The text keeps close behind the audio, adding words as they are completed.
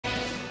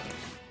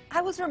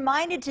I was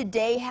reminded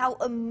today how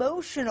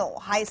emotional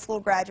high school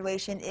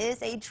graduation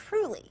is, a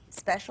truly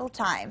special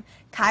time.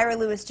 Kira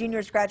Lewis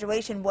Jr.'s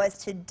graduation was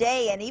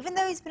today, and even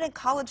though he's been in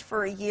college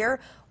for a year,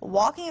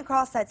 walking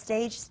across that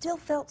stage still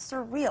felt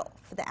surreal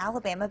for the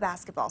Alabama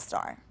basketball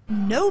star.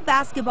 No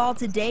basketball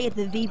today at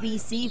the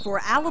VBC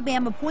for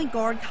Alabama point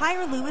guard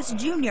Kira Lewis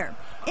Jr.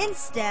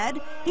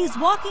 Instead, he's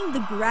walking the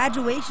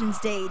graduation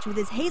stage with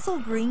his Hazel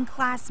Green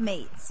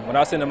classmates. When I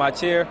was sitting in my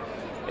chair,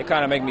 it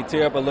kind of made me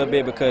tear up a little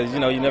bit because, you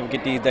know, you never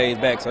get these days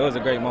back, so it was a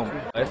great moment.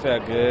 It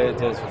felt good,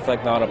 just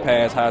reflecting on the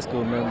past high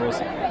school memories,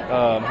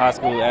 high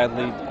school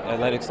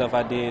athletic stuff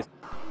I did.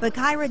 But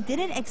Kira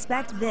didn't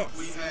expect this.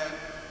 We have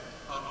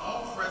an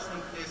all-freshman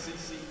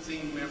SEC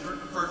team member,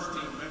 first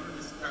team member,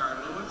 Ms.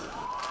 Kira Lewis.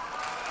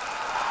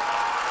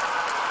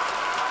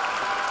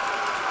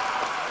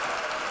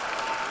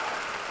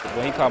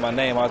 When he called my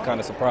name, I was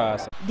kind of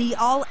surprised. The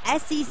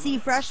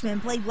all-SEC freshman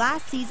played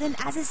last season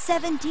as a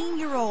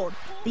 17-year-old,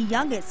 the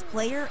youngest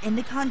player in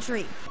the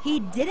country. He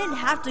didn't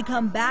have to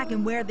come back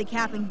and wear the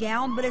cap and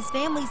gown, but his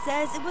family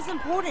says it was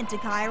important to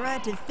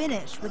Kira to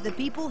finish with the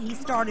people he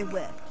started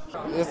with.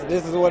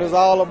 This is what it's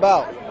all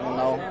about, you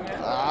know.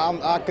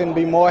 I couldn't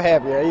be more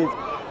happier.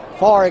 He's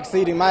far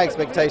exceeding my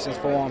expectations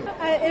for him.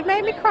 It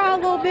made me cry a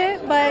little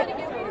bit, but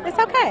it's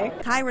okay.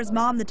 Kira's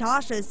mom,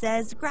 Natasha,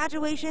 says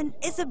graduation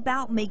is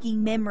about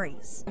making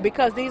memories.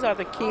 Because these are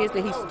the kids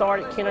that he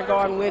started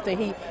kindergarten with and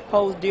he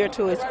holds dear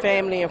to his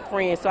family and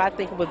friends. So I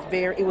think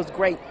it was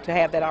great to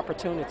have that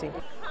opportunity.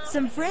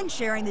 Some friends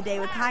sharing the day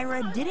with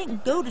Kira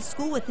didn't go to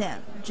school with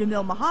him.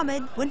 Jamil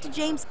Muhammad went to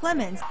James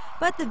Clemens,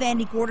 but the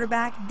Vandy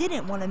quarterback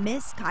didn't want to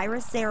miss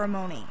Kira's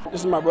ceremony.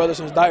 This is my brother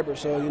since diapers,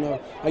 so, you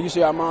know, like you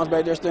see our moms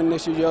back there standing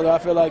next to each other. I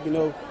feel like, you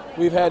know,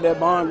 we've had that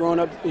bond growing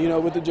up, you know,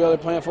 with each other,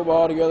 playing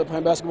football together,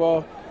 playing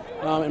basketball.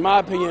 In my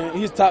opinion,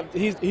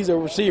 he's a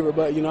receiver,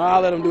 but, you know,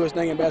 I'll let him do his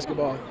thing in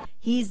basketball.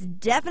 He's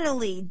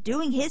definitely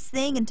doing his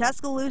thing in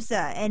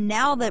Tuscaloosa, and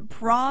now that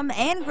prom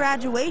and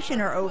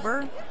graduation are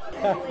over,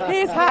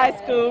 his high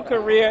school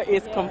career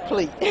is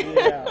complete.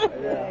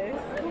 Yeah.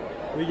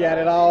 We got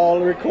it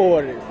all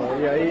recorded, so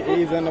yeah,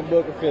 he's in the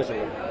book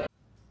officially.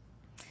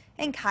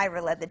 And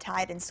Kira led the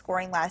Tide in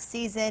scoring last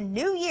season.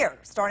 New year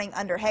starting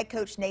under head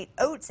coach Nate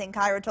Oates, and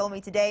Kira told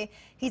me today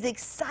he's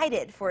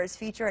excited for his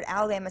future at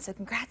Alabama, so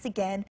congrats again.